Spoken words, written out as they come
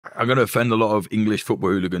I'm going to offend a lot of English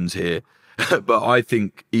football hooligans here, but I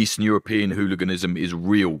think Eastern European hooliganism is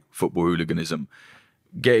real football hooliganism.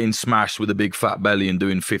 Getting smashed with a big fat belly and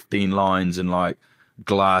doing 15 lines and like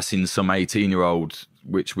glassing some 18-year-old,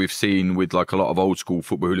 which we've seen with like a lot of old school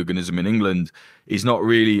football hooliganism in England, is not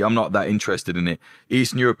really, I'm not that interested in it.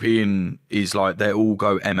 Eastern European is like, they all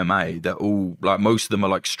go MMA. They're all like, most of them are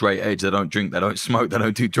like straight edge. They don't drink, they don't smoke, they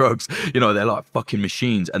don't do drugs. You know, they're like fucking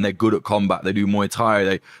machines, and they're good at combat. They do Muay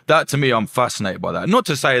Thai. That to me, I'm fascinated by that. Not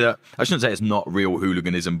to say that, I shouldn't say it's not real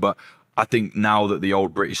hooliganism, but I think now that the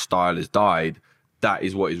old British style has died, that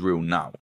is what is real now.